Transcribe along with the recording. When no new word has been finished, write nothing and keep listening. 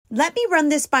"Let me run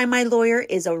this by my lawyer"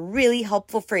 is a really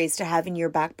helpful phrase to have in your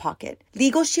back pocket.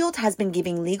 Legal Shield has been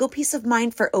giving legal peace of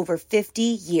mind for over 50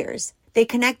 years. They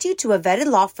connect you to a vetted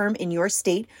law firm in your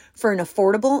state for an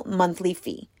affordable monthly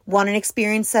fee. Want an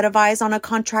experienced set of eyes on a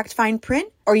contract fine print?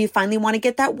 Or you finally want to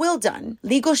get that will done?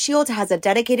 Legal Shield has a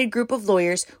dedicated group of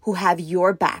lawyers who have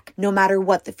your back, no matter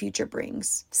what the future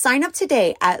brings. Sign up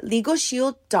today at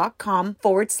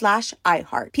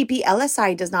LegalShield.com/iHeart.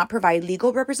 PPLSI does not provide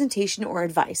legal representation or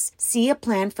advice. See a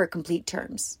plan for complete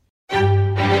terms.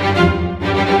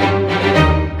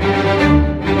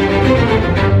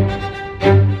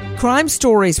 Crime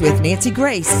Stories with Nancy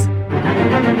Grace.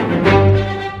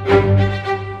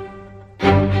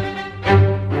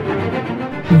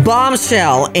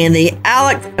 Bombshell in the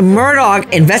Alex Murdaugh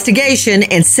investigation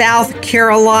in South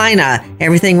Carolina.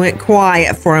 Everything went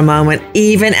quiet for a moment,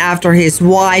 even after his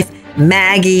wife,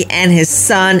 Maggie, and his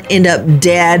son end up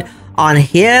dead on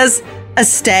his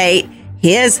estate,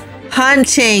 his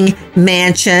hunting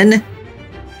mansion,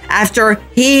 after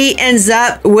he ends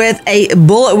up with a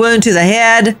bullet wound to the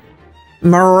head,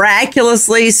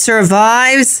 miraculously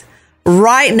survives.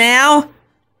 Right now,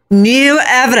 new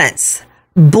evidence,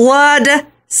 blood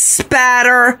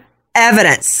spatter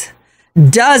evidence.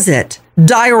 Does it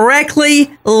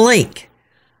directly link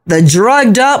the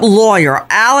drugged up lawyer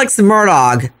Alex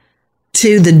Murdaugh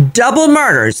to the double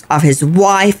murders of his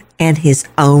wife and his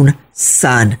own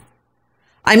son?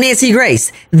 I'm Nancy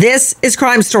Grace. This is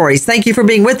Crime Stories. Thank you for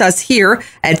being with us here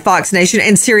at Fox Nation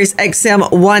and Sirius XM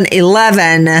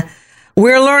 111.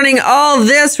 We're learning all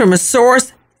this from a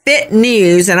source, Fit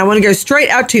News, and I want to go straight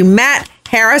out to Matt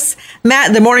Harris.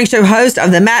 Matt, the morning show host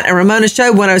of the Matt and Ramona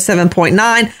Show,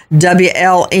 107.9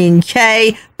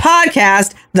 WLNK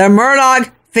podcast, The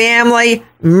Murdaugh Family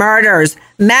Murders.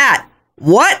 Matt,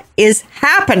 what is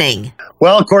happening?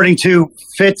 Well, according to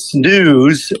Fitz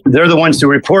News, they're the ones who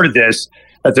reported this,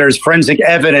 that there's forensic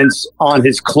evidence on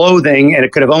his clothing, and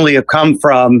it could have only have come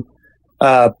from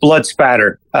blood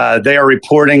spatter. They are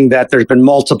reporting that there's been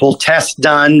multiple tests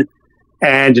done,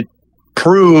 and it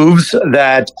proves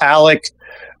that Alec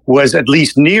was at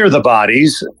least near the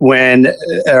bodies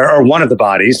or one of the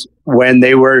bodies, when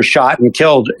they were shot and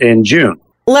killed in June.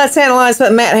 Let's analyze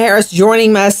what Matt Harris,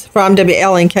 joining us from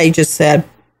WLNK, just said.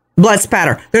 Blood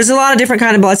spatter. There's a lot of different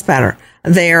kind of blood spatter.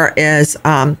 There is,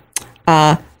 I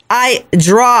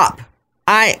drop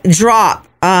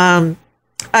a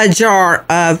jar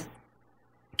of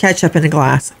ketchup in a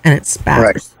glass and it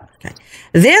spatters. Right. Okay.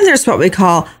 Then there's what we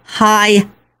call high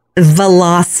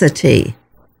velocity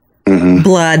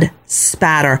blood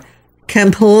spatter.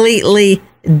 Completely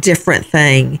different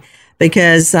thing,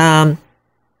 because high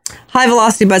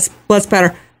velocity blood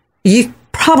spatter, you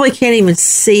probably can't even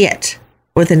see it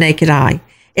with the naked eye.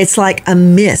 It's like a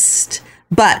mist,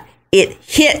 but it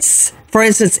hits, for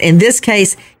instance, in this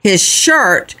case, his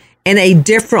shirt in a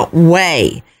different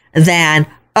way than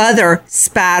other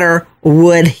spatter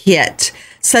would hit.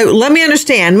 So let me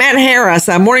understand, Matt Harris,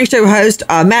 a morning show host,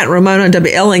 Matt and Ramona on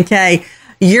WLNK,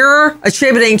 you're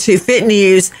attributing to Fit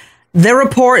News the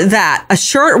report that a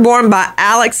shirt worn by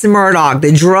Alex Murdaugh,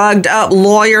 the drugged up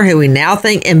lawyer who we now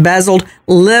think embezzled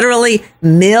literally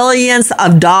millions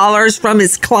of dollars from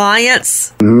his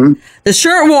clients, the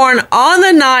shirt worn on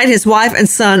the night his wife and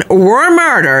son were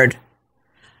murdered,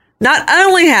 not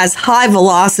only has high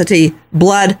velocity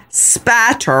blood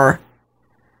spatter,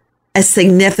 a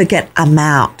significant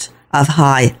amount of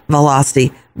high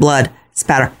velocity blood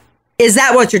spatter. Is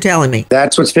that what you're telling me?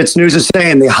 That's what Fitz News is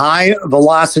saying. The high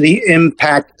velocity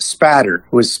impact spatter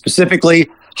was specifically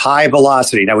high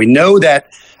velocity. Now, we know that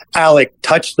Alec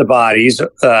touched the bodies,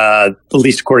 at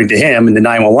least according to him, in the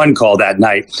 911 call that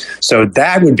night. So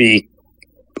that would be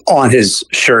on his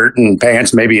shirt and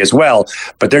pants maybe as well.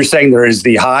 But they're saying there is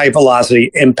the high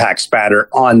velocity impact spatter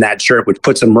on that shirt, which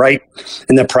puts him right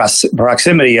in the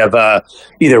proximity of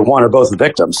either one or both the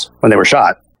victims when they were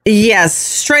shot. Yes,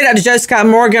 straight out to Joe Scott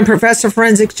Morgan, professor of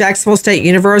forensics, Jacksonville State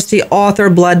University, author,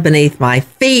 Blood Beneath My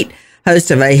Feet,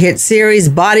 host of a hit series,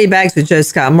 Body Bags with Joe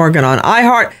Scott Morgan on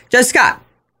iHeart. Joe Scott,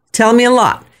 telling me a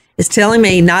lot. Is telling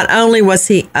me not only was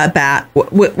he about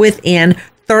within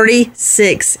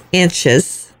 36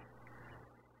 inches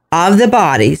of the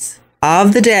bodies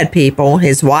of the dead people,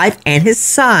 his wife and his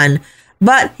son,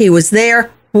 but he was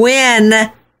there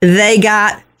when they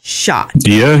got shot.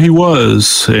 Yeah, he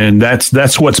was. And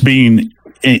that's what's being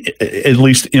at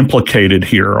least implicated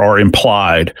here or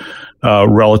implied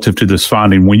relative to this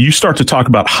finding. When you start to talk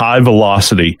about high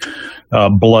velocity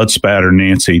blood spatter,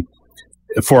 Nancy,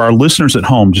 for our listeners at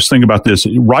home, just think about this.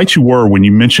 Right you were when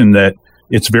you mentioned that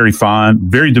it's very fine,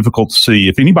 very difficult to see.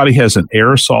 If anybody has an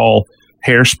aerosol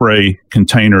hairspray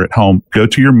container at home, go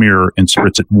to your mirror and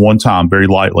spritz it one time very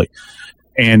lightly.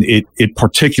 And it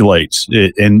particulates,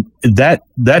 and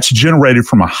that's generated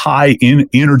from a high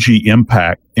energy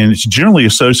impact, and it's generally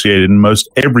associated in most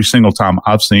every single time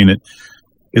I've seen it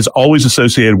is always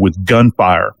associated with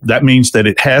gunfire. That means that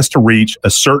it has to reach a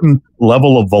certain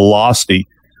level of velocity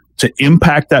to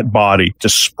impact that body to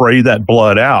spray that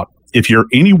blood out. If you're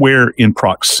anywhere in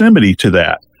proximity to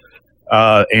that,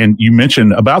 and you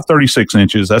mentioned about 36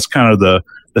 inches, that's kind of the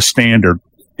standard.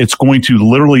 It's going to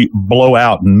literally blow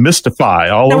out and mystify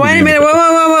all over. Wait a minute.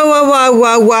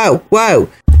 Whoa.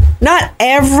 Not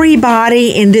everybody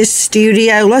in this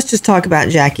studio. Let's just talk about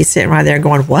Jackie sitting right there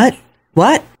going, what?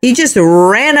 He just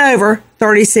ran over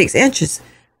 36 inches.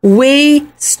 We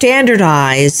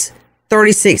standardize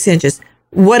 36 inches.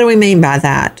 What do we mean by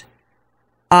that?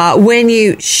 When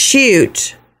you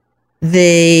shoot,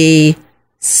 the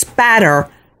spatter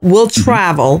will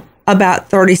travel about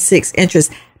 36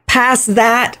 inches. Past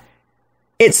that,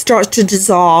 it starts to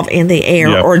dissolve in the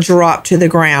air or drop to the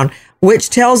ground, which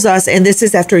tells us, and this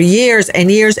is after years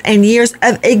and years and years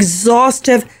of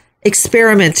exhaustive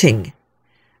experimenting,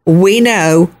 we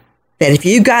know that if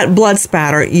you got blood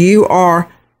spatter, you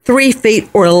are 3 feet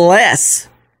or less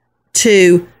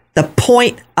to the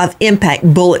point of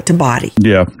impact, bullet to body.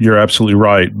 Yeah, you're absolutely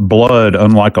right. Blood,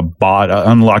 unlike a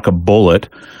bullet,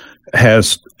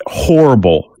 has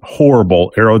horrible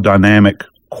aerodynamic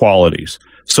qualities.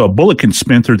 So a bullet can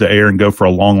spin through the air and go for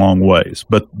a long, long ways.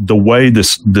 But the way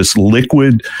this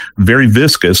liquid, very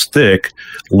viscous, thick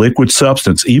liquid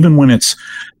substance, even when it's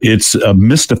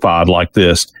mystified like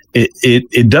this,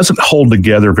 it doesn't hold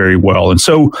together very well. And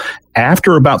so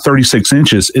after about 36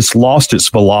 inches, it's lost its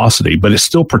velocity, but it's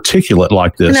still particulate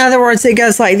like this. In other words, it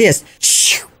goes like this.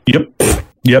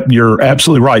 Yep, you're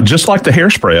absolutely right. Just like the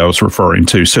hairspray I was referring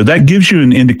to. So that gives you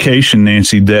an indication,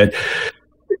 Nancy, that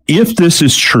if this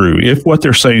is true, if what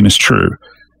they're saying is true,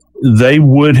 they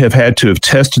would have had to have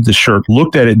tested the shirt,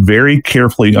 looked at it very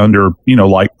carefully under,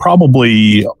 like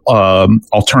probably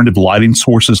alternative lighting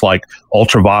sources like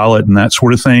ultraviolet and that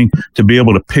sort of thing to be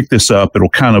able to pick this up. It'll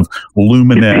kind of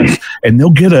luminesce, and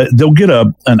they'll get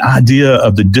an idea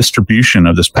of the distribution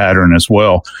of this pattern as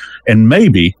well, and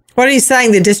maybe. What are you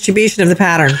saying? The distribution of the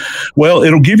pattern? Well,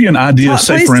 it'll give you an idea.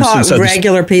 Say, for instance,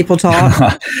 regular people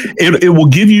talk. It will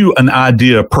give you an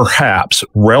idea, perhaps,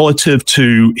 relative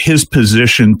to his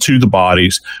position to the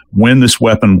bodies when this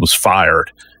weapon was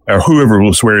fired, or whoever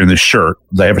was wearing this shirt.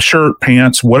 They have a shirt,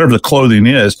 pants, whatever the clothing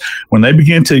is. When they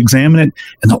begin to examine it,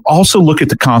 and they'll also look at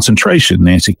the concentration.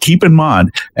 Nancy, keep in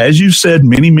mind, as you've said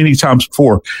many, many times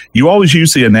before, you always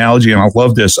use the analogy, and I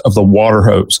love this, of the water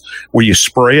hose, where you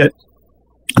spray it.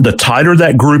 The tighter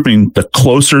that grouping, the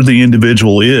closer the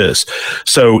individual is.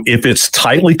 So if it's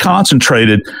tightly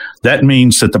concentrated, that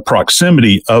means that the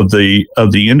proximity of the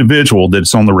individual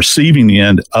that's on the receiving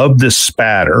end of this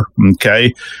spatter,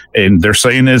 okay, and they're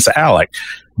saying it's Alec,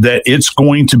 that it's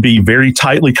going to be very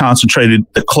tightly concentrated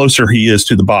the closer he is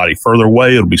to the body. Further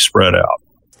away, it'll be spread out.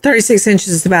 36 inches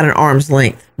is about an arm's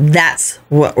length. That's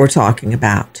what we're talking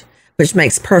about, which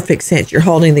makes perfect sense. You're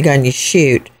holding the gun, you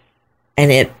shoot,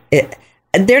 and it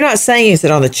they're not saying, is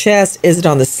it on the chest? Is it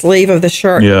on the sleeve of the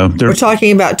shirt? Yeah. We're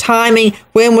talking about timing.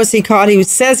 When was he caught? He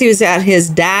says he was at his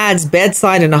dad's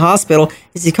bedside in a hospital.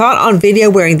 Is he caught on video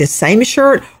wearing the same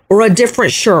shirt or a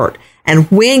different shirt? And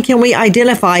when can we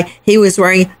identify he was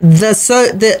wearing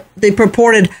the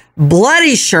purported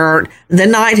bloody shirt the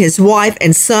night his wife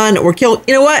and son were killed?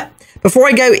 You know what? Before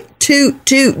I go too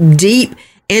deep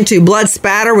into blood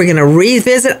spatter, we're going to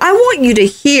revisit. I want you to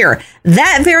hear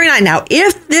that very night. Now,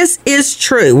 if this is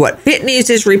true, what Fit News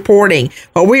is reporting,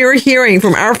 what we are hearing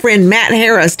from our friend Matt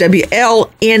Harris,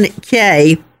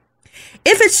 WLNK,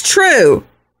 if it's true,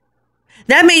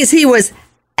 that means he was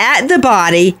at the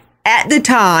body at the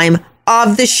time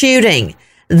of the shooting.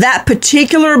 That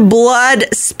particular blood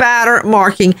spatter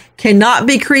marking cannot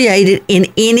be created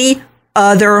in any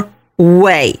other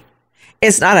way.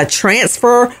 It's not a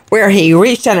transfer where he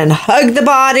reached out and hugged the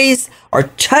bodies or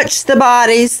touched the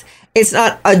bodies. It's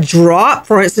not a drop,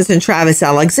 for instance, in Travis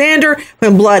Alexander,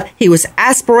 when he was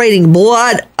aspirating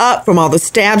blood up from all the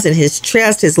stabs in his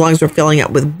chest. His lungs were filling up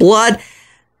with blood.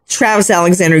 Travis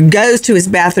Alexander goes to his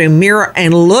bathroom mirror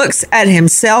and looks at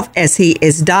himself as he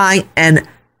is dying, and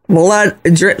blood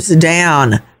drips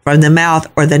down from the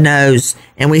mouth or the nose,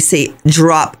 and we see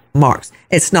drop marks.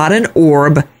 It's not an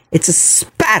orb. It's a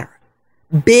spatter.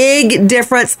 Big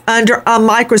difference under a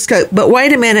microscope. But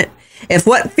wait a minute. If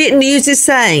what Fit News is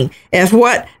saying, if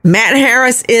what Matt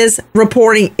Harris is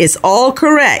reporting is all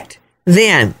correct,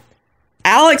 then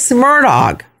Alex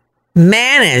Murdaugh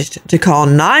managed to call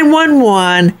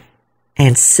 911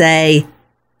 and say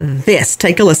this.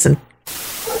 Take a listen.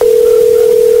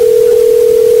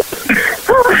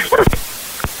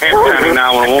 Hampton County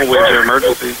 911, where's your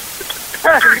emergency?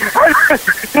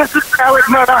 This is Alec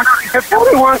Murdoch at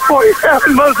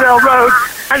 4147 Moselle Road.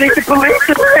 I need the police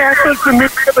and the ambulance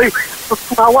immediately.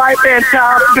 My wife and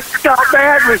child just shot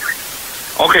badly.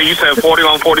 Okay, you said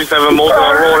 4147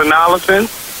 Moselle Road in Allison?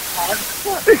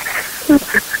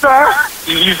 Sir?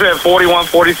 You said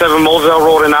 4147 Moselle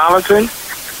Road in Allison?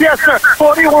 Yes, sir.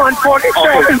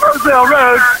 4147 Moselle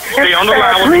Road. Stay on the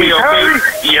line with me, okay?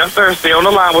 Yes, sir. Stay on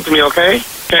the line with me, okay?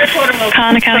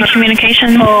 Conner County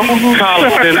Communications.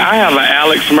 Carlton, I have an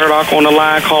Alex Murdoch on the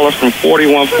line. Caller from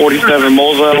 4147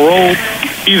 Moselle Road.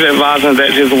 He's advising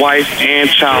that his wife and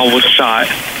child was shot.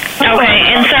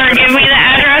 Okay, and sir, give me the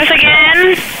address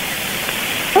again.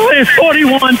 It's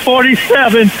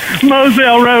 4147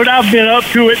 Moselle Road. I've been up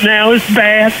to it now. It's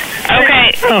bad.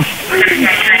 Okay.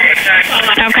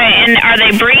 Okay, and are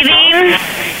they breathing?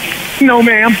 No,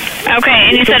 ma'am. Okay,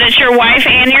 and you said it's your wife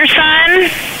and your son?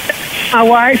 My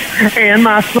wife and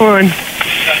my son.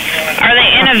 Are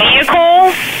they in a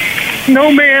vehicle?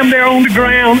 No, ma'am. They're on the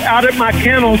ground out at my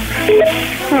kennels.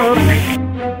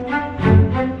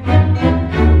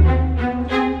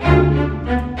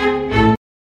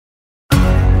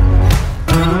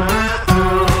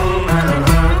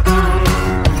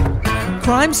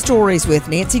 Crime Stories with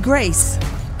Nancy Grace.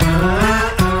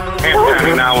 Hampton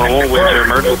County 911, where's your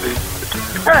emergency?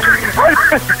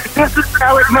 This is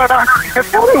Alec Murdoch at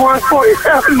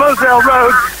 4147 Moselle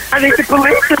Road. I need the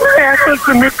police and the ambulance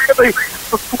immediately.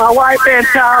 My wife and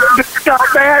child just shot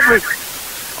badly.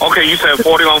 Okay, you said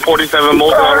 4147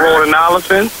 Moselle Road in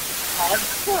Allison?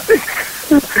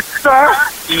 Sir?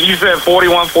 You said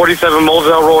 4147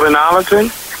 Moselle Road in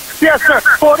Allison? Yes, sir.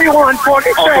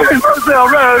 4147 Moselle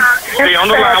Road. Stay on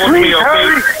the line with me,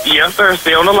 okay? Yes, sir.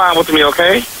 Stay on the line with me,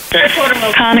 okay?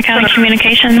 Conner County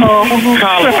Communications.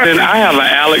 Carlton, I have an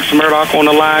Alex Murdoch on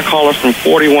the line. Caller from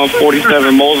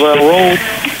 4147 Moselle Road.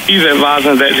 He's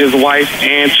advising that his wife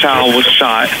and child was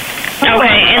shot.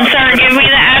 Okay, and sir, give me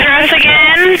the address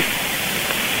again.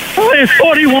 It's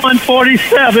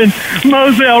 4147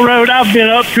 Moselle Road. I've been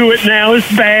up to it now. It's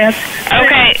bad.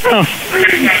 Okay.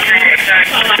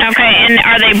 Okay, and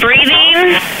are they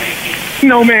breathing?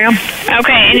 No, ma'am.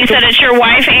 Okay, and you said it's your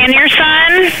wife and your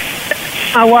son?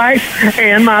 My wife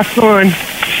and my son.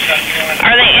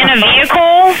 Are they in a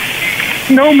vehicle?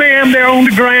 No, ma'am. They're on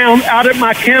the ground out at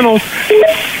my kennels.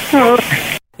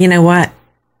 You know what?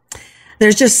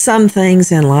 There's just some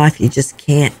things in life you just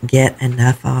can't get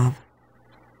enough of.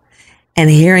 And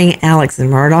hearing Alex and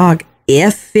Murdoch,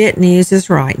 if Fit News is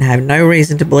right, and I have no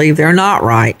reason to believe they're not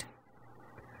right,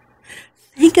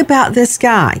 think about this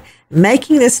guy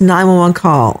making this 911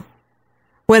 call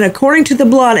when, according to the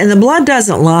blood, and the blood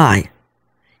doesn't lie,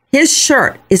 his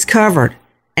shirt is covered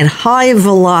in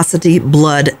high-velocity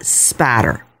blood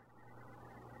spatter.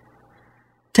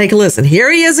 Take a listen.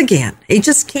 Here he is again. He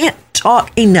just can't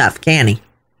talk enough, can he?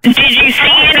 Did you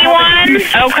see anyone?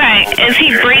 Okay. Is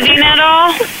he breathing at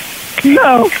all?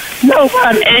 No,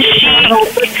 nobody. Is she?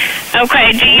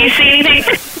 Okay. Do you see anything?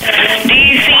 Do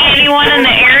you see anyone in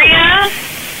the area?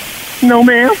 No,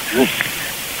 ma'am.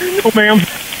 No, ma'am.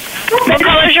 What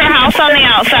color is your house on the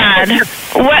outside?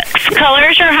 What color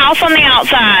is your house on the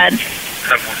outside?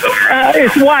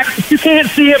 It's white. You can't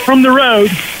see it from the road.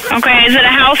 Okay. Is it a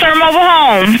house or a mobile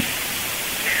home?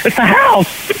 It's a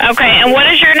house. Okay. And what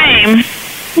is your name?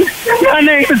 My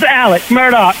name is Alec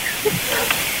Murdoch.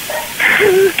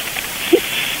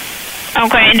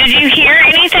 Okay. And did you hear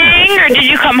anything, or did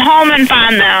you come home and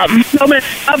find them? No, man.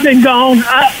 I've been gone.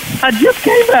 I just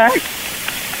came back.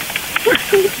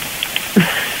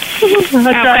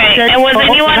 Okay. And was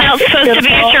anyone else supposed to be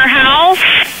at your house?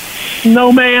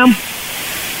 No, ma'am.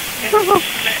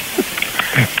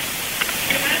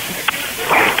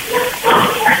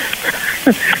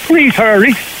 Please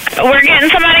hurry. We're getting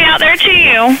somebody out there to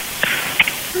you.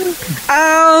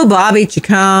 Oh, Bobby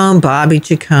Chacon, Bobby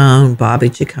Chacon, Bobby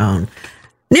Chacon.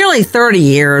 Nearly 30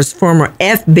 years, former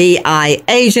FBI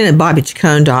agent at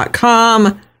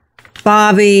BobbyChacon.com.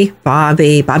 Bobby.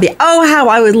 Oh, how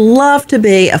I would love to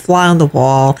be a fly on the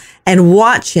wall and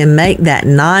watch him make that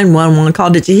 911 call.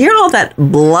 Did you hear all that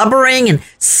blubbering and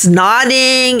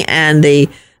snotting and the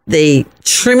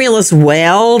tremulous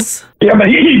wails? Yeah, but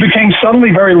he became suddenly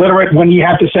very literate when he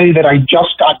had to say that I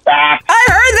just got back. I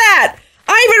heard that.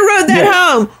 I even wrote that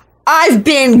home. I've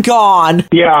been gone.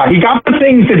 Yeah, he got the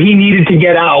things that he needed to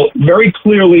get out very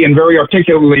clearly and very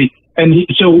articulately. And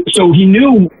so he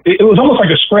knew, it was almost like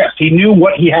a script. He knew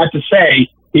what he had to say.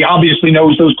 He obviously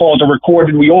knows those calls are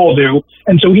recorded. We all do.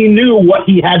 And so he knew what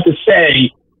he had to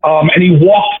say And he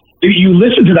walked, you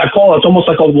listen to that call, it's almost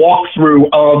like a walkthrough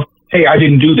of, hey, I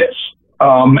didn't do this.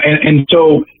 And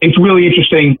so it's really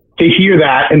interesting to hear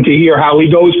that and to hear how he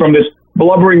goes from this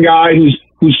blubbering guy who's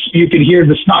you can hear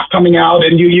the snot coming out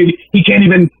and he can't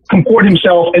even comport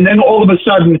himself. And then all of a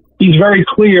sudden he's very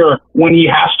clear when he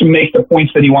has to make the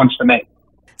points that he wants to make.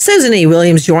 Susan E.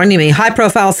 Williams joining me,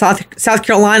 high-profile South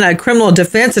Carolina criminal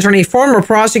defense attorney, former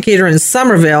prosecutor in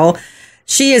Somerville.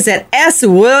 She is at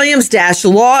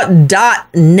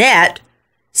swilliams-law.net.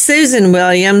 Susan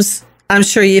Williams, I'm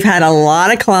sure you've had a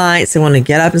lot of clients that want to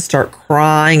get up and start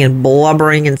crying and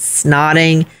blubbering and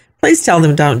snotting. Please tell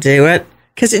them don't do it,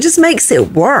 because it just makes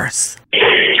it worse.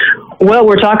 Well,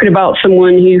 we're talking about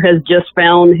someone who has just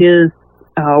found his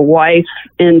wife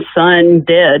and son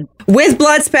dead. With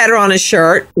blood spatter on his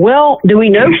shirt. Well, do we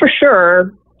know for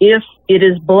sure if it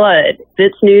is blood?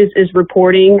 Fitz News is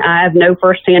reporting. I have no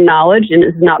firsthand knowledge, and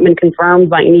it has not been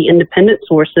confirmed by any independent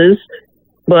sources.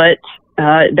 But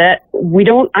that we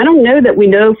don't. I don't know that we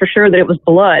know for sure that it was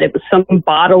blood. It was some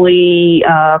bodily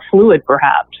fluid,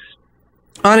 perhaps.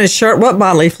 On his shirt, what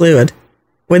bodily fluid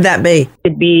would that be?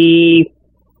 It'd be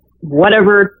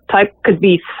whatever type. Could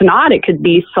be snot. It could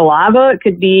be saliva. It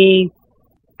could be.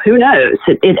 Who knows?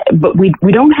 But we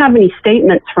don't have any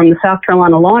statements from the South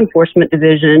Carolina Law Enforcement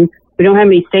Division. We don't have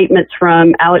any statements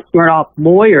from Alex Murdaugh's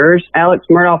lawyers. Alex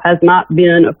Murdaugh has not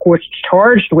been, of course,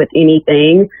 charged with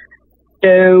anything.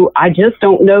 So I just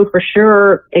don't know for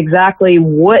sure exactly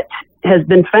what has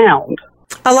been found.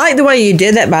 I like the way you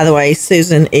did that, by the way,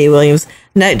 Susan E. Williams.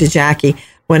 Note to Jackie,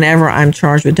 whenever I'm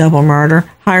charged with double murder,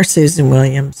 hire Susan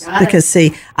Williams. Because,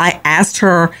 see, I asked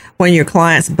her, when your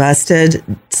client's busted,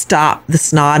 stop the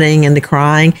snotting and the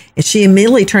crying. And she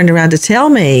immediately turned around to tell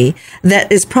me that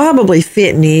it's probably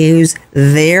Fit News.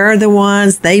 They're the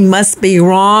ones. They must be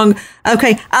wrong.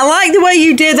 Okay, I like the way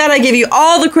you did that. I give you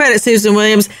all the credit, Susan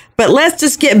Williams. But let's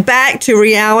just get back to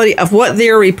reality of what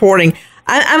they're reporting.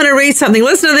 I'm going to read something.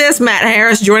 Listen to this. Matt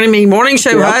Harris joining me, morning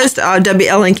show host,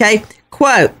 WLNK.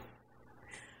 Quote,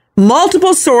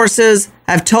 multiple sources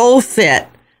have told Fit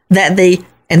that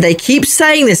and they keep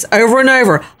saying this over and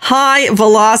over, high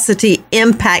velocity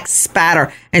impact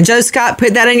spatter. And Joe Scott,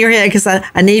 put that in your head because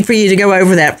I need for you to go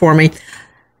over that for me.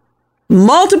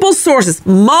 Multiple sources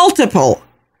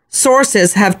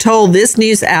have told this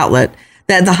news outlet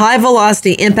that the high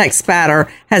velocity impact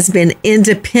spatter has been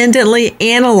independently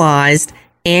analyzed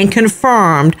and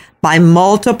confirmed by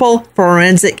multiple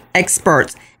forensic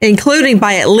experts, including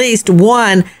by at least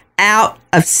one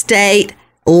out-of-state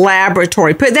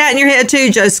laboratory. Put that in your head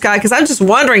too, Joe Scott, because I'm just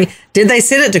wondering, did they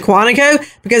send it to Quantico?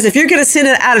 Because if you're going to send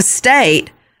it out of state,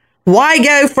 why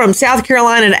go from South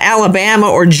Carolina to Alabama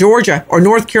or Georgia or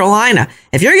North Carolina?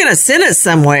 If you're going to send it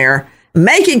somewhere,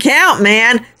 make it count,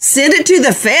 man. Send it to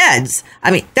the feds. I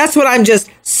mean, that's what I'm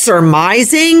just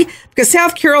surmising, because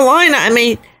South Carolina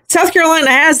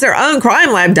has their own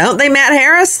crime lab, don't they, Matt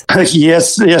Harris?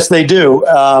 Yes, they do.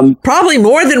 Probably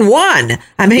more than one.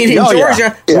 I mean, in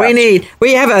Georgia,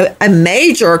 we have a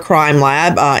major crime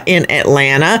lab in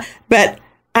Atlanta, but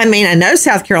I mean, I know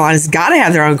South Carolina's got to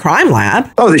have their own crime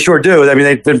lab. Oh, they sure do. I mean,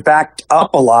 they've been backed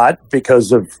up a lot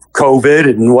because of COVID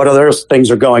and what other things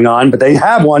are going on, but they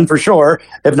have one for sure,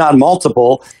 if not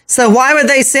multiple. So why would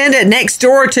they send it next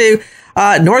door to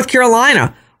North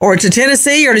Carolina or to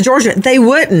Tennessee or to Georgia? They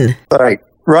wouldn't.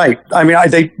 Right. I mean,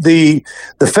 the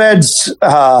feds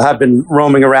have been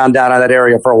roaming around down in that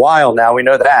area for a while now. We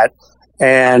know that.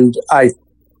 And I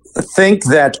think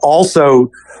that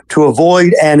also to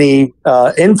avoid any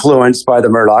influence by the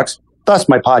Murdaughs, thus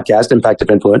my podcast, Impact of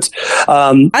Influence.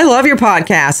 I love your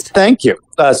podcast. Thank you.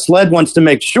 SLED wants to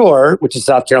make sure, which is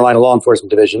South Carolina Law Enforcement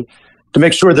Division, to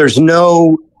make sure there's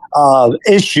no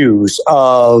issues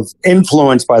of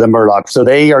influence by the Murdaughs. So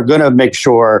they are going to make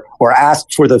sure or ask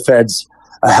for the feds'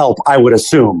 help, I would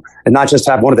assume, and not just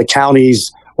have one of the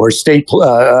counties or state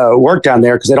work down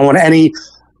there, because they don't want any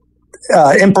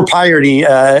impropriety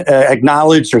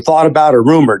acknowledged or thought about or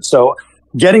rumored. So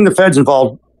getting the feds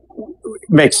involved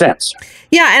makes sense.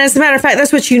 Yeah, and as a matter of fact,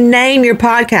 that's what you name your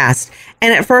podcast.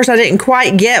 And at first I didn't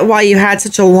quite get why you had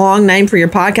such a long name for your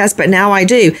podcast, but now I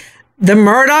do. The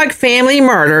Murdaugh Family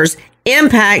Murders,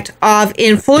 Impact of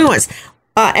Influence.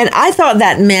 And I thought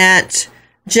that meant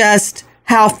just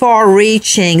how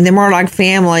far-reaching the Murdaugh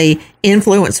family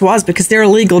influence was, because they're a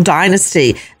legal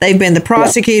dynasty. They've been the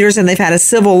prosecutors, and they've had a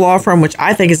civil law firm, which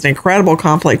I think is an incredible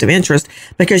conflict of interest,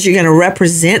 because you're going to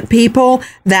represent people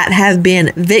that have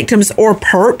been victims or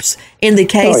perps in the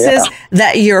cases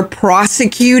that you're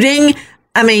prosecuting.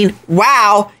 I mean,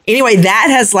 wow. Anyway, that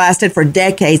has lasted for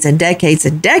decades and decades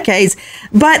and decades.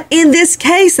 But in this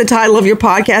case, the title of your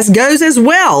podcast goes as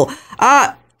well.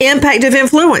 impact of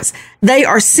influence. They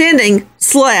are sending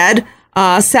SLED,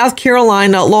 South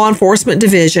Carolina Law Enforcement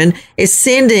Division, is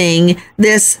sending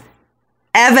this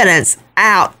evidence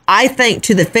out, I think,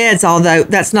 to the feds, although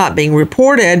that's not being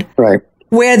reported. Right.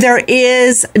 Where there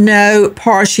is no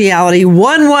partiality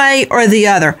one way or the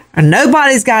other. And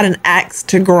nobody's got an axe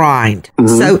to grind.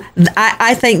 So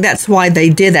I think that's why they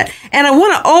did that. And I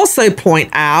want to also point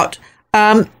out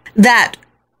that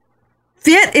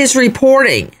FIT is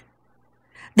reporting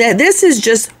that this is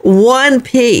just one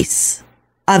piece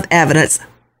of evidence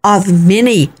of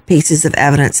many pieces of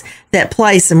evidence that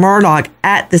place Murdaugh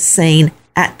at the scene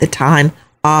at the time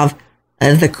of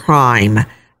the crime.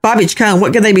 Bobby Chacon,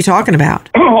 what could they be talking about?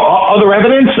 Other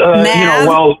evidence?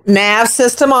 nav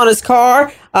system on his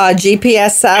car,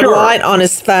 GPS satellite on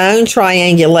his phone,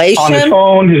 triangulation. On his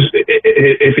phone,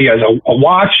 if he has a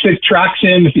watch that tracks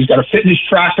him, if he's got a fitness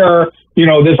tracker,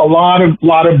 there's a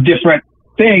lot of different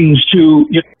things to...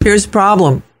 Here's the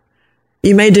problem.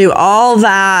 You may do all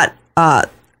that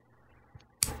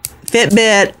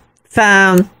Fitbit,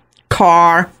 phone,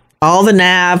 car, all the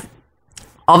nav,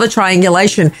 all the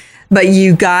triangulation, but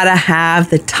you got to have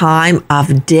the time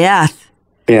of death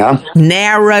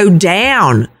narrowed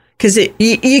down. Because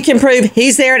you can prove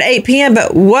he's there at 8 p.m.,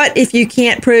 but what if you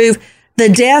can't prove the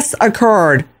deaths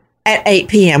occurred at 8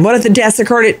 p.m.? What if the deaths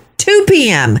occurred at 2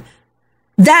 p.m.?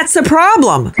 That's a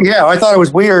problem. Yeah, I thought it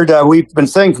was weird. We've been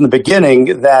saying from the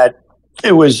beginning that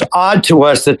it was odd to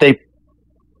us that they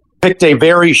picked a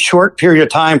very short period of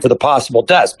time for the possible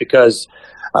deaths, because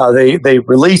they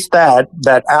released that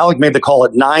Alec made the call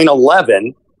at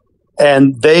 9:11,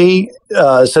 and they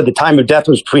said the time of death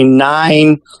was between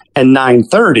 9 and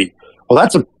 9:30. Well,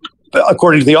 that's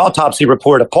according to the autopsy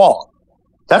report of Paul.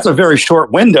 That's a very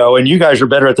short window, and you guys are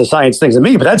better at the science things than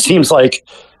me, but that seems like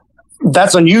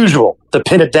that's unusual to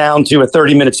pin it down to a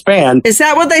 30-minute span. Is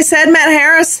that what they said, Matt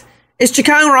Harris? Is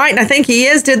Chacon right? And I think he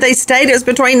is. Did they state it was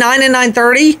between 9 and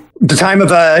 9:30? The time of,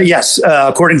 yes,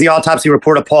 according to the autopsy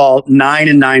report of Paul, 9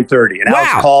 and 9:30. And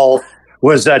Alec's call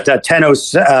was at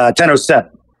 10:07.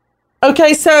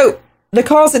 Okay, so the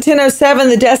call's at 10:07,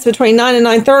 the deaths between 9 and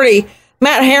 9:30.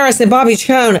 Matt Harris and Bobby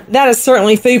Chacon, that is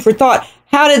certainly food for thought.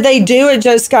 How did they do it,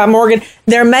 Joe Scott Morgan?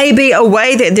 There may be a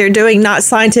way that they're doing not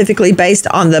scientifically based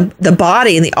on the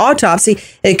body and the autopsy.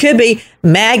 It could be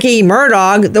Maggie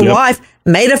Murdaugh, the wife,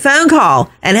 made a phone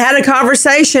call and had a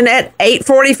conversation at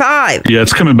 8:45. Yeah,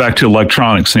 it's coming back to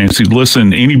electronics, Nancy.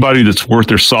 Listen, anybody that's worth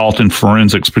their salt in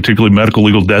forensics, particularly medical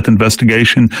legal death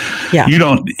investigation, you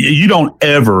don't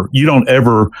ever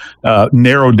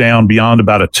narrow down beyond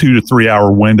about a 2 to 3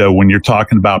 hour window when you're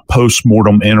talking about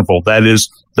post-mortem interval. That is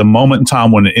the moment in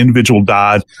time when an individual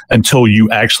died until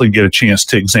you actually get a chance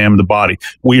to examine the body.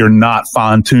 We are not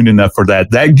fine-tuned enough for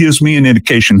that. That gives me an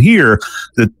indication here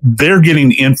that they're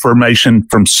getting information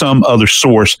from some other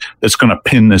source that's going to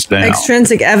pin this down.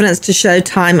 Extrinsic evidence to show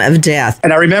time of death.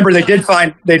 And I remember they did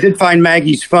find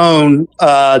Maggie's phone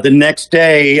the next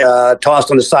day,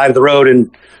 tossed on the side of the road and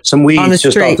some weeds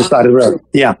just off the side of the road.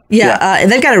 Yeah.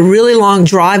 They've got a really long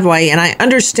driveway, and I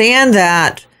understand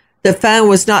that the phone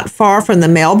was not far from the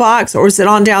mailbox, or is it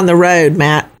on down the road,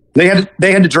 Matt? They had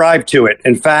to drive to it.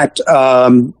 In fact,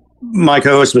 my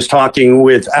co-host was talking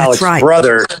with Alec's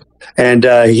brother, and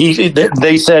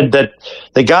they said that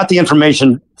they got the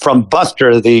information from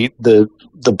Buster, the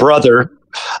brother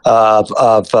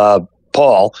of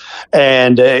Paul,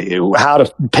 and how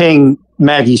to ping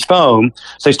Maggie's phone.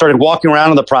 So they started walking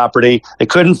around on the property. They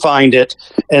couldn't find it,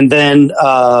 and then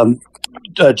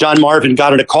John Marvin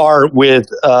got in a car with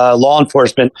law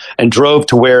enforcement and drove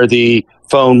to where the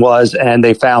phone was, and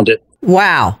they found it.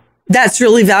 Wow. That's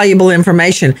really valuable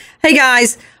information. Hey,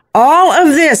 guys, all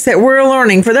of this that we're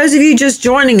learning, for those of you just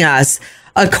joining us,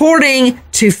 according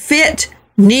to FIT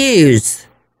News,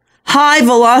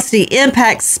 high-velocity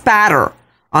impact spatter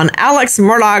on Alex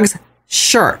Murdaugh's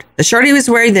shirt, the shirt he was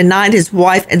wearing the night his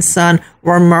wife and son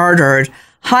were murdered.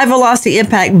 High-velocity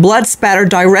impact blood spatter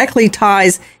directly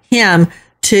ties him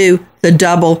to the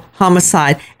double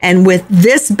homicide. And with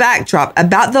this backdrop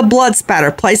about the blood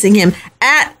spatter placing him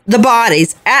at the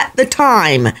bodies at the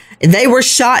time they were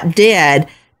shot dead,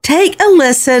 take a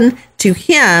listen to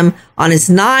him on his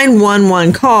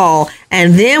 911 call,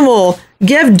 and then we'll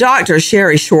give Dr.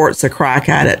 Sherry Schwartz a crack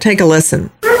at it. Take a listen.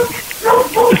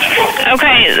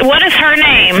 Okay, what is her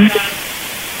name?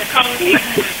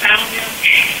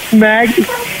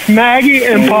 Maggie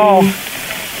and Paul.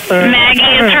 Maggie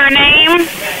is her name?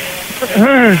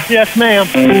 Yes, ma'am.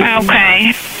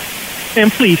 Okay.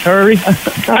 And please hurry.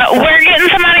 We're getting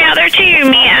somebody out there to you.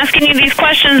 Me asking you these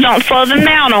questions, don't slow them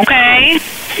down, okay?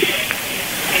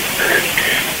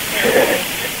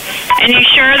 And you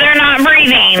sure they're not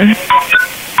breathing?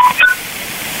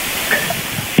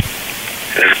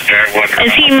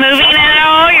 Is he moving at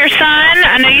all, your son?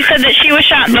 I know you said that she was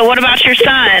shot, but what about your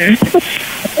son?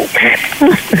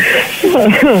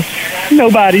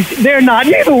 Nobody. They're not.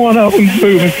 Neither one of them's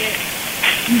moving.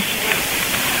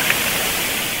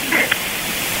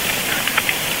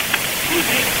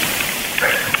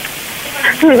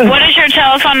 What is your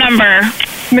telephone number?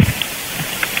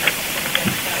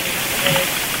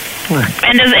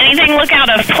 And does anything look out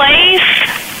of place?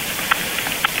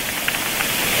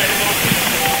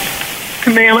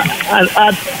 Ma'am,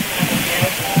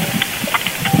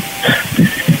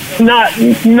 not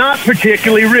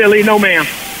particularly, really, no, ma'am.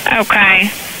 Okay.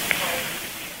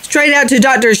 Straight out to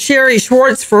Dr. Sherry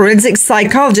Schwartz, forensic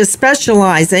psychologist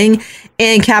specializing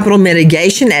in capital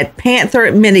mitigation at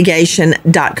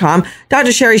panthermitigation.com.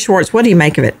 Dr. Sherry Schwartz, what do you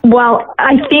make of it? Well,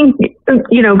 I think,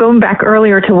 going back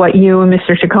earlier to what you and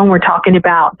Mr. Chacon were talking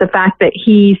about, the fact that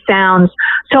he sounds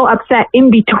so upset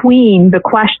in between the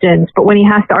questions, but when he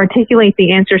has to articulate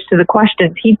the answers to the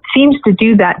questions, he seems to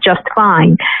do that just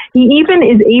fine. He even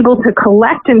is able to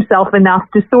collect himself enough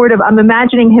to sort of, I'm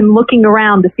imagining him looking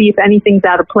around to see if anything's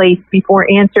out of place before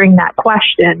answering that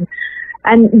question.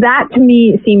 And that to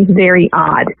me seems very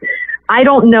odd. I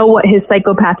don't know what his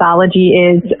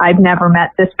psychopathology is. I've never met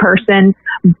this person,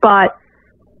 but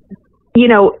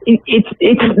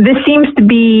this seems to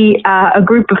be a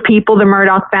group of people, the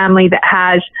Murdaugh family, that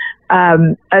has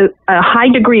a high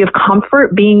degree of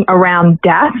comfort being around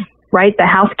death, right? The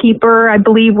housekeeper, I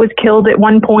believe, was killed at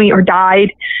one point or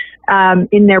died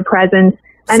in their presence.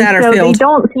 And so they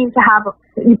don't seem to have,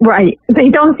 they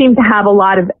don't seem to have a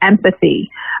lot of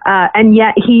empathy. And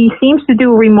yet he seems to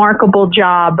do a remarkable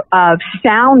job of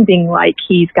sounding like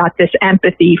he's got this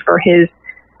empathy for his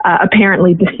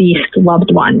apparently deceased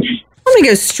loved ones. Let me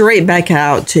go straight back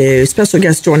out to special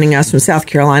guest joining us from South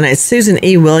Carolina. It's Susan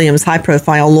E. Williams,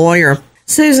 high-profile lawyer.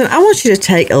 Susan, I want you to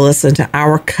take a listen to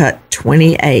our cut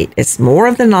 28. It's more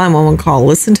of the 911 call.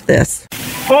 Listen to this.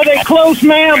 Are they close,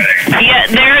 ma'am? Yeah,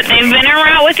 they've been en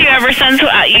route with you ever since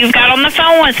you've got on the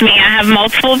phone with me. I have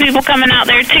multiple people coming out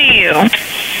there to you.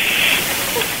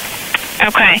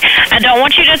 Okay. I don't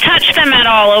want you to touch them at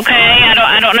all, okay?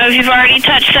 I don't know if you've already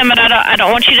touched them, but I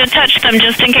don't want you to touch them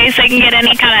just in case they can get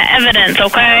any kind of evidence,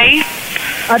 okay?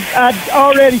 I'd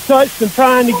already touched them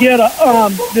trying to get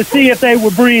to see if they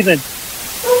were breathing.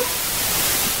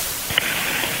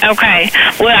 Okay.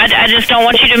 Well, I just don't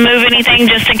want you to move anything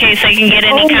just in case they can get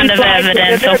any kind of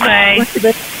evidence, okay?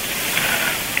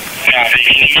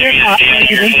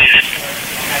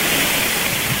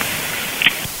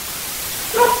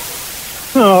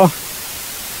 Oh.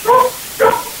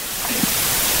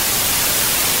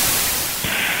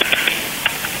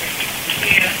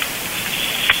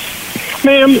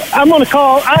 Ma'am, I'm going to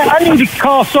call. I need to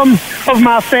call some of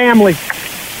my family.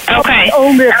 Okay.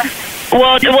 On this.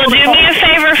 Well, do me a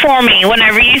favor for me.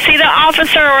 Whenever you see the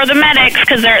officer or the medics,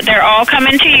 because they're all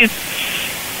coming to you.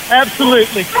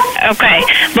 Absolutely. Okay.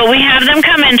 But we have them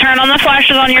come in, turn on the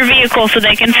flashes on your vehicle so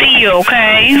they can see you,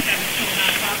 okay?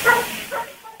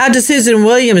 Out to Susan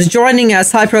Williams, joining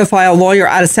us, high-profile lawyer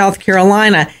out of South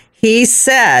Carolina. He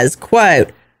says, quote,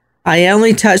 I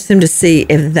only touched them to see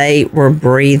if they were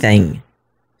breathing.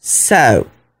 So,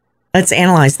 let's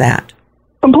analyze that.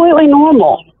 Completely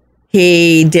normal.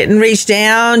 He didn't reach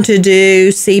down to do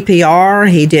CPR.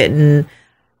 He didn't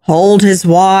hold his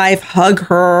wife, hug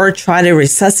her, try to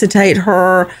resuscitate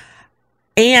her.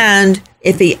 And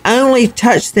if he only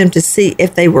touched them to see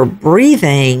if they were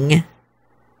breathing,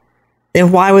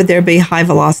 then why would there be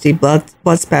high-velocity blood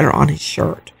spatter on his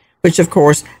shirt? Which, of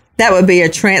course, that would be a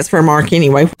transfer mark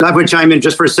anyway. I would chime in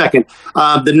just for a second.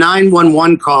 The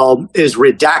 911 call is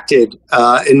redacted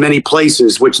in many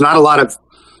places, which not a lot of,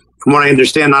 from what I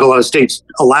understand, not a lot of states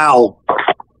allow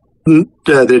the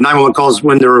 911 calls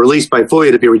when they're released by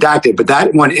FOIA to be redacted, but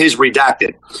that one is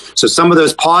redacted. So some of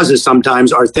those pauses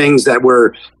sometimes are things that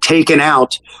were taken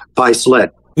out by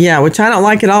SLED. Yeah, which I don't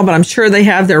like at all, but I'm sure they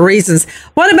have their reasons.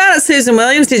 What about it, Susan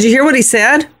Williams? Did you hear what he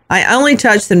said? I only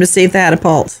touched them to see if they had a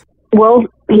pulse. Well,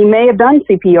 he may have done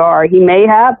CPR. He may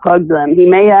have hugged them. He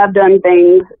may have done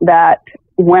things that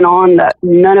went on that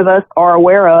none of us are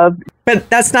aware of. But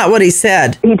that's not what he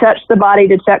said. He touched the body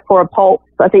to check for a pulse.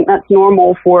 I think that's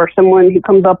normal for someone who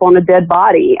comes up on a dead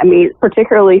body. I mean,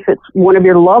 particularly if it's one of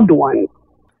your loved ones.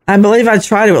 I believe I'd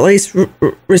try to at least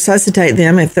resuscitate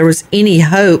them if there was any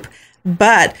hope.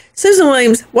 But, Susan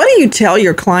Williams, what do you tell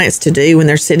your clients to do when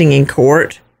they're sitting in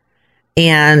court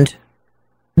and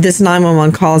this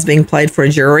 911 call is being played for a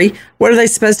jury? What are they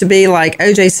supposed to be like?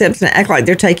 O.J. Simpson act like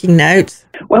they're taking notes?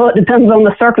 Well, it depends on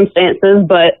the circumstances,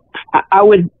 but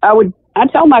I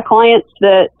tell my clients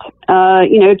that,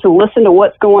 to listen to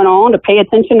what's going on, to pay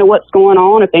attention to what's going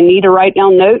on. If they need to write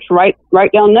down notes, write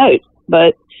down notes.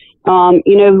 But,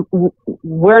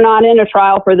 we're not in a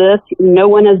trial for this.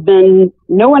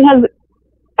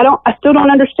 I still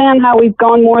don't understand how we've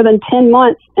gone more than 10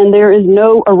 months and there is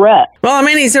no arrest. Well, I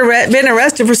mean, he's been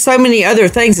arrested for so many other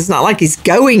things. It's not like he's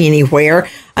going anywhere.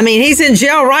 I mean, he's in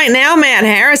jail right now, Matt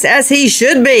Harris, as he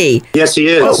should be. Yes, he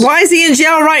is. But why is he in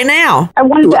jail right now? I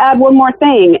wanted to add one more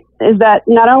thing, is that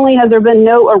not only has there been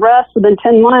no arrest within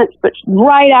 10 months, but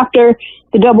right after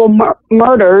the double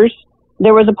murders,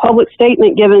 there was a public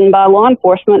statement given by law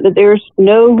enforcement that there's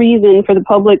no reason for the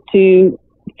public to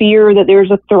fear that there's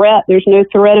a threat. There's no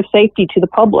threat of safety to the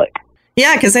public.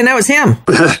 Yeah, because they know it's him.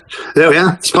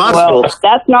 Yeah, it's possible. Well,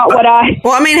 that's not what I...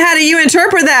 Well, I mean, how do you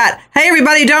interpret that? Hey,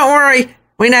 everybody, don't worry.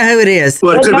 We know who it is.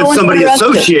 Well, it could have been somebody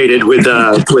associated with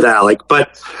Alec.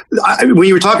 But when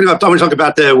you were talking about, I want to talk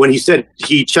about when he said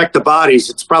he checked the bodies.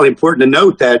 It's probably important to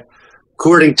note that,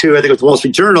 according to, I think it was the Wall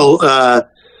Street Journal,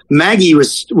 Maggie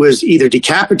was either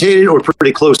decapitated or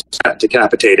pretty close to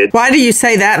decapitated. Why do you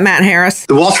say that, Matt Harris?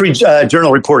 The Wall Street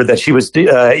Journal reported that she was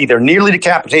either nearly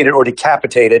decapitated or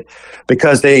decapitated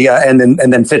because they and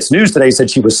then Fitz News today said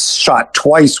she was shot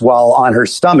twice while on her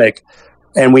stomach.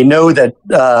 And we know that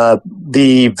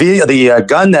the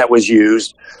gun that was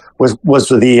used was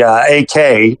the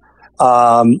AK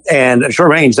and at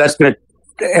short range. That's going to,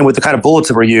 and with the kind of bullets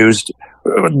that were used,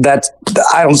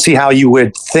 I don't see how you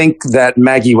would think that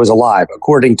Maggie was alive,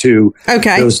 according to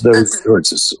those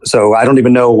assurances. So I don't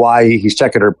even know why he's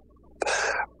checking her.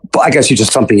 I guess it's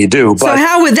just something you do. But so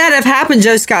how would that have happened,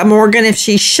 Joe Scott Morgan? If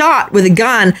she shot with a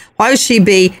gun, why would she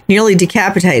be nearly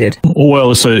decapitated?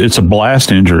 Well, it's a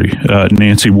blast injury,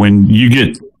 Nancy. When you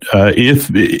get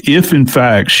if in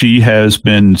fact she has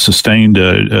been sustained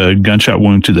a gunshot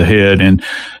wound to the head, and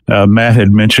Matt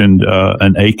had mentioned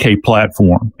an AK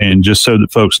platform, and just so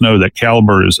that folks know, that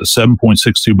caliber is a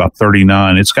 7.62 by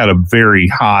 39. It's got a very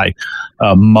high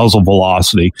muzzle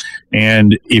velocity,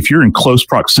 and if you're in close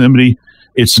proximity,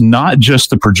 it's not just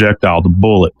the projectile, the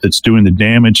bullet, that's doing the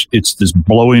damage. It's this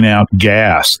blowing out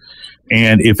gas.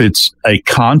 And if it's a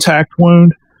contact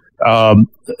wound,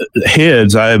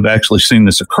 heads, I have actually seen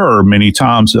this occur many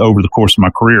times over the course of my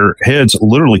career. Heads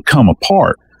literally come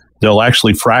apart. They'll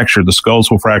actually fracture. The skulls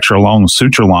will fracture along the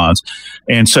suture lines.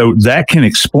 And so that can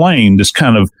explain this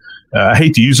kind of, I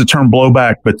hate to use the term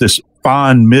blowback, but this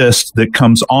fine mist that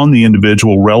comes on the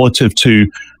individual relative to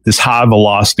this high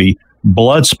velocity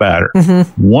blood spatter.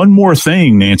 Mm-hmm. One more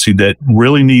thing, Nancy, that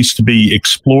really needs to be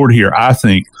explored here, I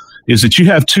think, is that you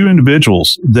have two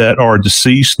individuals that are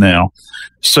deceased now.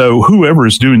 So whoever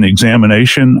is doing the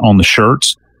examination on the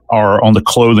shirts, or on the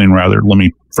clothing rather, let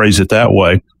me phrase it that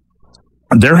way,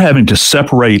 they're having to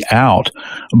separate out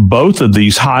both of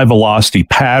these high velocity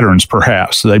patterns.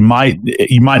 Perhaps you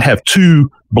might have two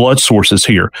blood sources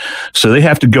here. So they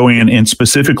have to go in and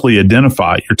specifically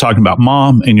identify. You're talking about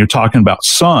mom and you're talking about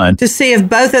son. To see if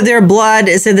both of their blood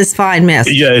is in this fine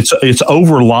mist. Yeah, it's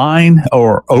overline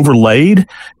or overlaid,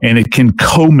 and it can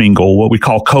commingle, what we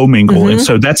call commingle. Mm-hmm. And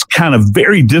so that's kind of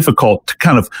very difficult to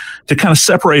kind of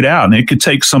separate out. And it could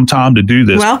take some time to do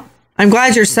this. Well, I'm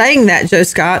glad you're saying that, Joe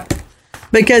Scott,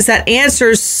 because that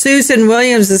answers Susan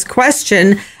Williams's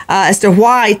question as to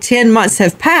why 10 months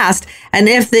have passed. And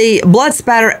if the blood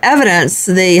spatter evidence,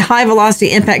 the high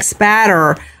velocity impact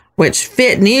spatter, which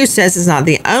Fit News says is not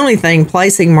the only thing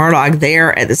placing Murdaugh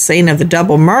there at the scene of the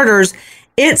double murders,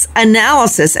 its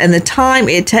analysis and the time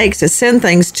it takes to send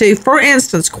things to, for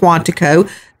instance, Quantico,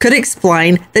 could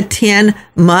explain the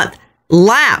 10-month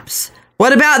lapse.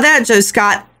 What about that, Joe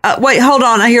Scott? Wait, hold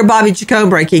on. I hear Bobby Chacon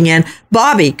breaking in.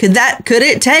 Bobby, could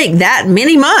it take that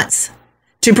many months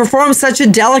to perform such a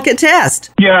delicate test?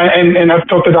 Yeah, and I've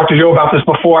talked to Dr. Joe about this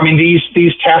before. I mean,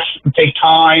 these tests take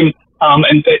time,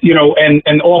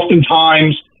 and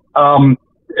oftentimes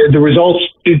the results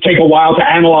take a while to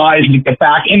analyze and to get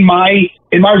back. In my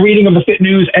reading of the Fit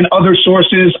News and other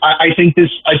sources, I think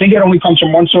it only comes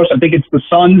from one source. I think it's the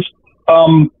Sun's.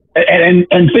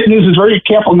 And Fit News is very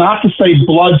careful not to say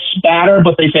blood spatter,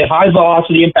 but they say high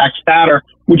velocity impact spatter,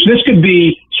 which this could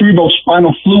be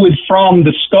cerebrospinal fluid from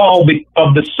the skull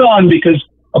of the son, because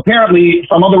apparently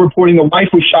from other reporting, the wife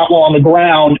was shot while on the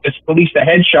ground. It's at least a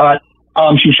headshot.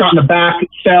 She was shot in the back,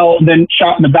 fell, then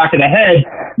shot in the back of the head.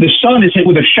 The son is hit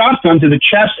with a shotgun to the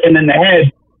chest and then the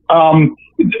head.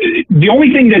 The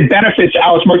only thing that benefits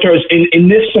Alex Murdaugh is in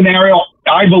this scenario,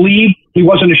 I believe he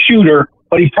wasn't a shooter.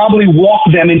 but he probably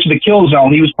walked them into the kill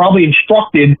zone. He was probably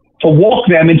instructed to walk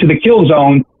them into the kill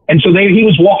zone. And so he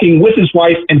was walking with his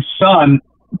wife and son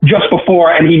just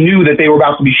before, and he knew that they were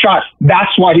about to be shot.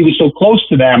 That's why he was so close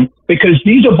to them, because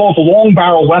these are both long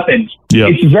barrel weapons.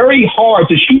 Yep. It's very hard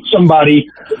to shoot somebody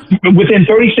within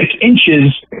 36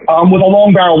 inches with a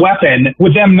long barrel weapon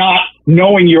with them not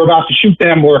knowing you're about to shoot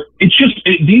them. Or it's just,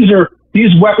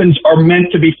 these weapons are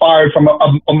meant to be fired from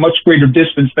a much greater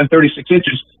distance than 36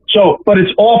 inches. So, but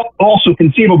it's also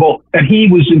conceivable that he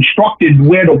was instructed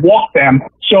where to walk them,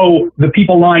 so the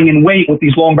people lying in wait with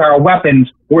these long barrel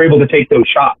weapons were able to take those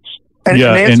shots. And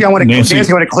Nancy, I want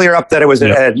to clear up that it was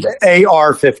an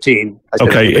AR-15.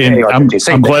 Okay, and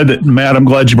I'm glad that Matt. I'm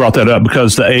glad you brought that up,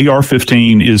 because the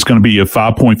AR-15 is going to be a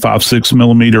 5.56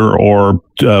 millimeter or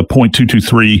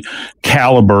 .223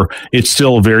 caliber. It's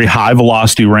still a very high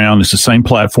velocity round. It's the same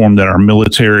platform that our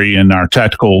military and our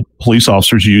tactical police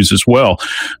officers use as well.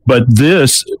 But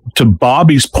this, to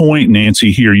Bobby's point,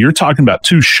 Nancy, here, you're talking about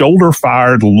two shoulder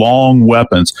fired long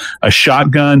weapons, a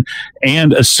shotgun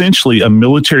and essentially a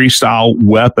military style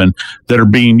weapon that are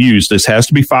being used. This has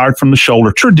to be fired from the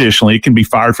shoulder. Traditionally, it can be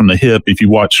fired from the hip if you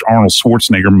watch Arnold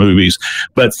Schwarzenegger movies,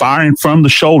 but firing from the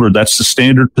shoulder, that's the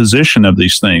standard position of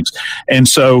these things. And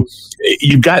so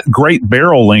you've got great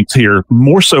barrel length here,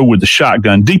 more so with the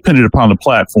shotgun, depending upon the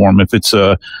platform. If it's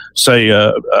or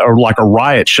like a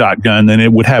riot shotgun, then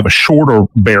it would have a shorter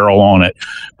barrel on it.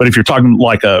 But if you're talking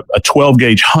like a 12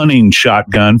 gauge hunting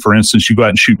shotgun, for instance, you go out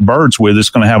and shoot birds with, it's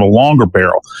going to have a longer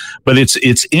barrel. But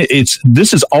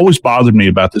this has always bothered me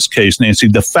about this case, Nancy,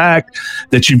 the fact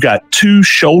that you've got two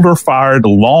shoulder fired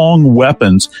long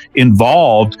weapons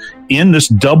involved in this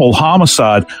double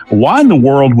homicide. Why in the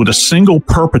world would a single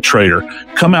perpetrator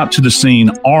come out to the scene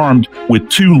armed with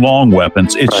two long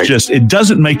weapons? It's just, it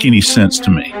doesn't make any sense to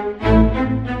me.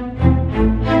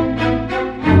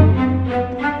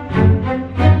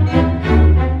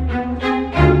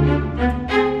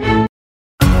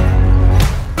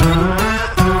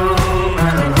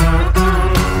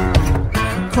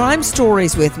 Crime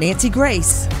Stories with Nancy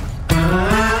Grace.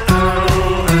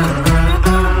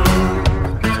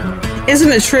 Isn't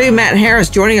it true, Matt Harris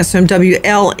joining us from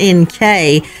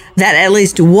WLNK, that at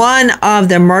least one of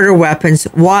the murder weapons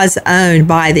was owned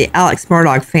by the Alex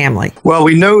Murdaugh family? Well,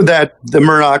 we know that the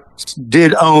Murdaughs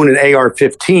did own an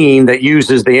AR-15 that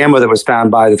uses the ammo that was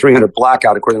found by the 300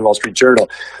 Blackout, according to the Wall Street Journal.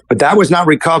 But that was not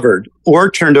recovered or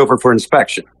turned over for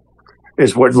inspection,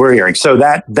 is what we're hearing. So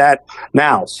that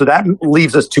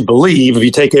leaves us to believe, if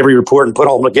you take every report and put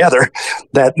all them together,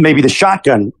 that maybe the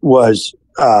shotgun was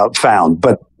found.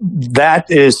 But that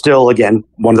is still, again,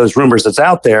 one of those rumors that's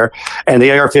out there. And the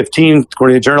AR-15,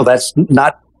 according to the Journal, that's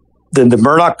not, the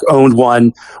Murdaugh-owned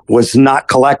one was not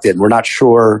collected. We're not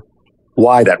sure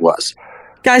why that was.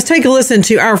 Guys, take a listen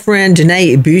to our friend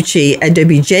Danae Bucci at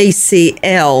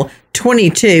WJCL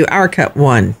 22, our Cut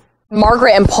 1.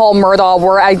 Margaret and Paul Murdaugh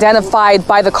were identified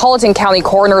by the Colleton County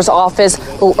Coroner's Office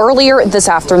earlier this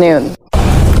afternoon.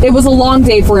 It was a long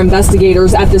day for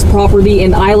investigators at this property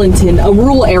in Islandton, a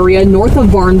rural area north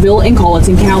of Barnville in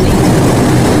Colleton County.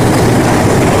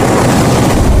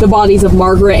 The bodies of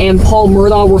Margaret and Paul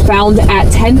Murdaugh were found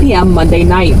at 10 p.m. Monday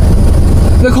night.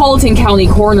 The Colleton County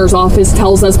Coroner's Office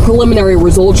tells us preliminary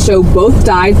results show both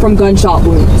died from gunshot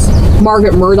wounds.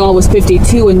 Margaret Murdaugh was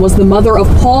 52 and was the mother of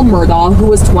Paul Murdaugh, who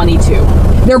was 22.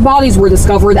 Their bodies were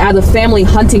discovered at a family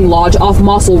hunting lodge off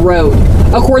Mossel Road.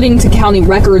 According to county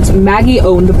records, Maggie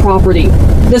owned the property.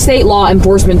 The State Law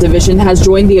Enforcement Division has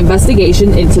joined the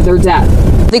investigation into their death.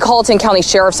 The Colleton County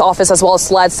Sheriff's Office as well as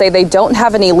SLED say they don't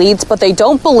have any leads, but they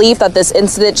don't believe that this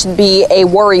incident should be a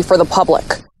worry for the public.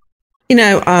 You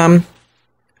know,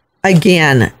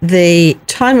 again, the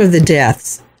time of the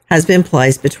deaths has been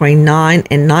placed between 9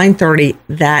 and 9:30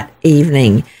 that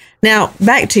evening. Now,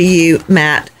 back to you,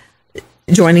 Matt,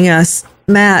 joining us.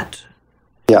 Matt,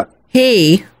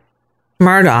 he,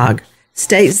 Murdaugh,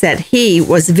 states that he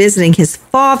was visiting his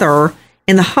father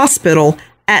in the hospital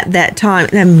at that time.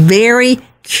 And I'm very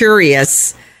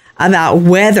curious about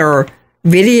whether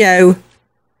video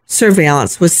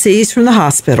surveillance was seized from the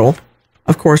hospital,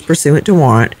 of course, pursuant to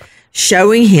warrant,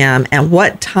 showing him at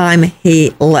what time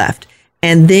he left,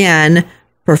 and then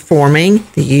performing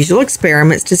the usual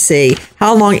experiments to see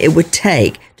how long it would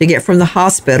take to get from the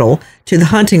hospital to the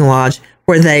hunting lodge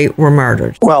where they were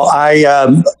murdered. Well,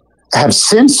 I have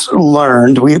since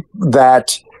learned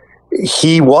that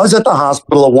he was at the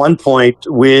hospital at one point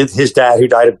with his dad, who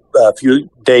died a few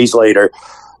days later,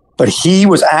 but he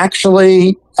was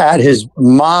actually at his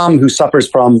mom, who suffers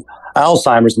from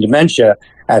Alzheimer's and dementia,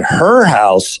 at her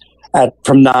house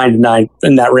from 9 to 9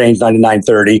 in that range, 9 to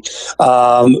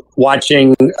 9:30,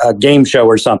 watching a game show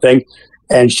or something.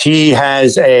 And she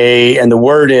has and the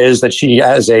word is that she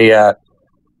has a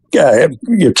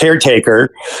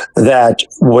caretaker that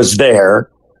was there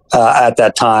at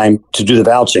that time to do the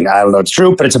vouching. I don't know if it's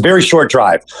true, but it's a very short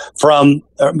drive from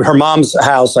her mom's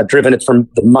house. I've driven it from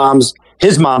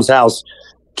his mom's house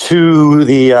to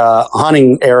the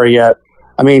hunting area.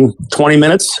 20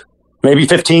 minutes, maybe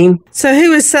 15. So he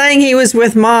was saying he was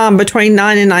with mom between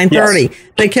 9 and 9:30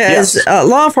 because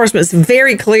law enforcement is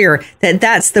very clear that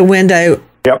that's the window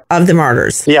of the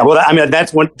murders. Yeah, well,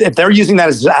 that's when, if they're using that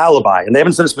as an alibi, and they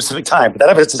haven't said a specific time, but that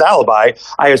if it's his alibi,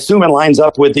 I assume it lines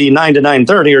up with the 9 to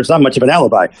 9:30, or it's not much of an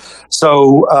alibi.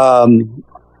 So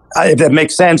if that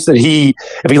makes sense that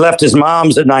if he left his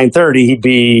mom's at 9:30, he'd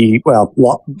be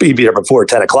there before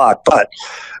 10 o'clock. But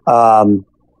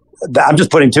I'm just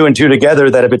putting two and two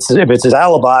together that if it's his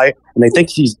alibi and they think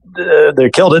they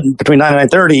killed it between 9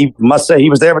 and 9:30, he must say he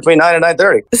was there between 9 and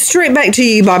 9:30. Straight back to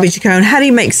you, Bobby Chacon. How do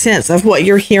you make sense of what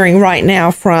you're hearing right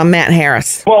now from Matt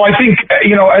Harris? Well, I think,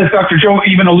 as Dr. Joe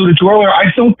even alluded to earlier,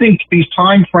 I don't think these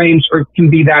time frames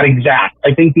can be that exact.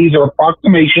 I think these are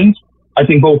approximations. I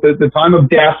think both the time of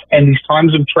death and these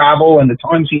times of travel and the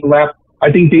times he left,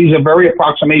 I think these are very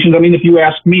approximations. If you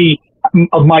ask me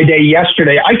of my day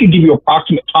yesterday, I could give you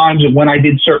approximate times of when I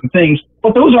did certain things,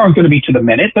 but those aren't going to be to the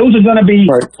minute. Those are going to be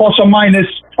plus or minus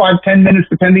 5-10 minutes,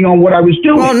 depending on what I was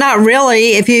doing. Well, not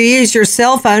really. If you use your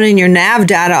cell phone and your nav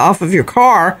data off of your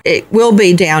car, it will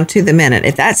be down to the minute.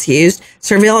 If that's used,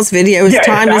 surveillance video is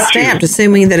timed and stamped,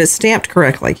 assuming that it's stamped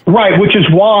correctly. Right, which is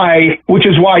why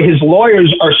his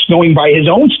lawyers are going by his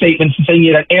own statements and saying he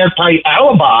had an airtight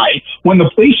alibi when the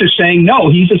police are saying,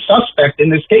 no, he's a suspect in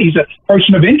this case, he's a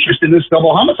person of interest in this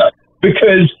double homicide,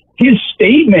 because his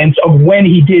statements of when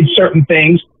he did certain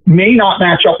things may not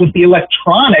match up with the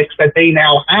electronics that they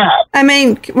now have.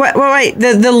 Wait.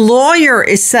 The lawyer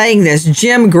is saying this.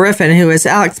 Jim Griffin, who is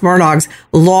Alex Murdaugh's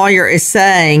lawyer, is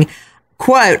saying,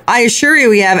 quote, I assure you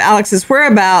we have Alex's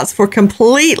whereabouts for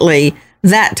completely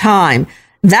that time.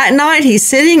 That night, he's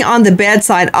sitting on the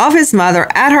bedside of his mother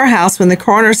at her house when the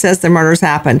coroner says the murders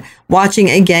happened, watching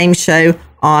a game show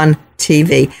on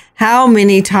TV. How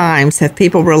many times have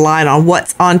people relied on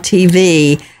what's on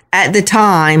TV at the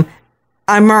time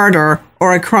a murder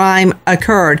or a crime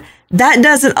occurred? That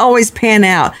doesn't always pan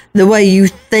out the way you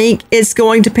think it's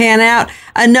going to pan out.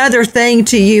 Another thing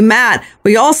to you, Matt,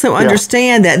 we also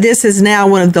understand that this is now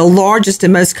one of the largest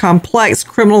and most complex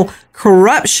criminal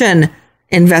corruption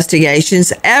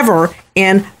investigations ever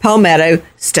in Palmetto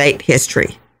State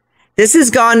history. This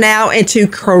has gone now into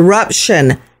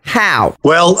corruption. How?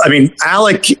 Well,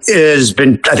 Alec has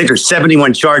been, I think there's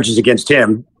 71 charges against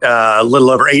him, a little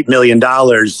over $8 million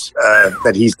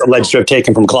that he's alleged to have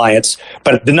taken from clients.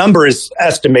 But the number is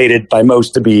estimated by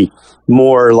most to be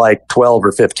more like 12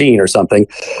 or 15 or something.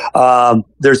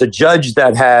 There's a judge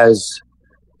that has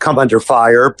come under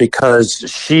fire because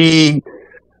she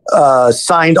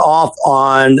signed off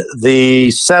on the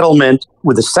settlement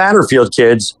with the Satterfield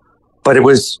kids, but it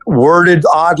was worded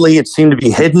oddly. It seemed to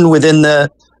be hidden within the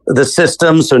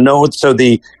system. So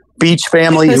the Beach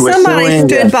family who was somebody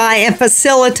stood by and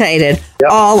facilitated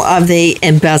all of the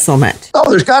embezzlement. Oh,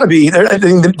 there's got to be.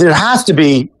 There has to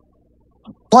be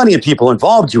plenty of people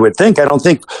involved, you would think. I don't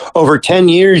think over 10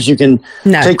 years you can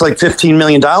take like $15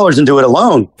 million and do it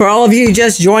alone. For all of you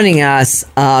just joining us,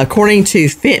 according to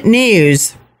Fit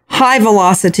News, high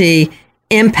velocity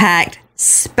impact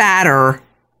spatter,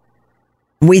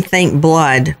 we think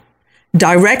blood,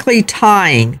 directly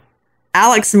tying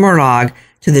Alex Murdaugh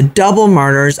to the double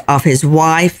murders of his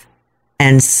wife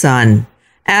and son.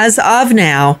 As of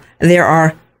now, there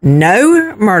are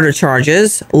no murder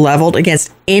charges leveled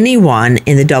against anyone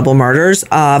in the double murders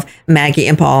of Maggie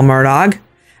and Paul Murdaugh.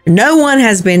 No one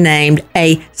has been named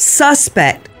a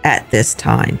suspect at this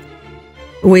time.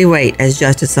 We wait as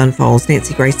justice unfolds.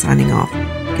 Nancy Grace signing off.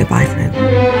 Goodbye,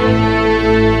 friend.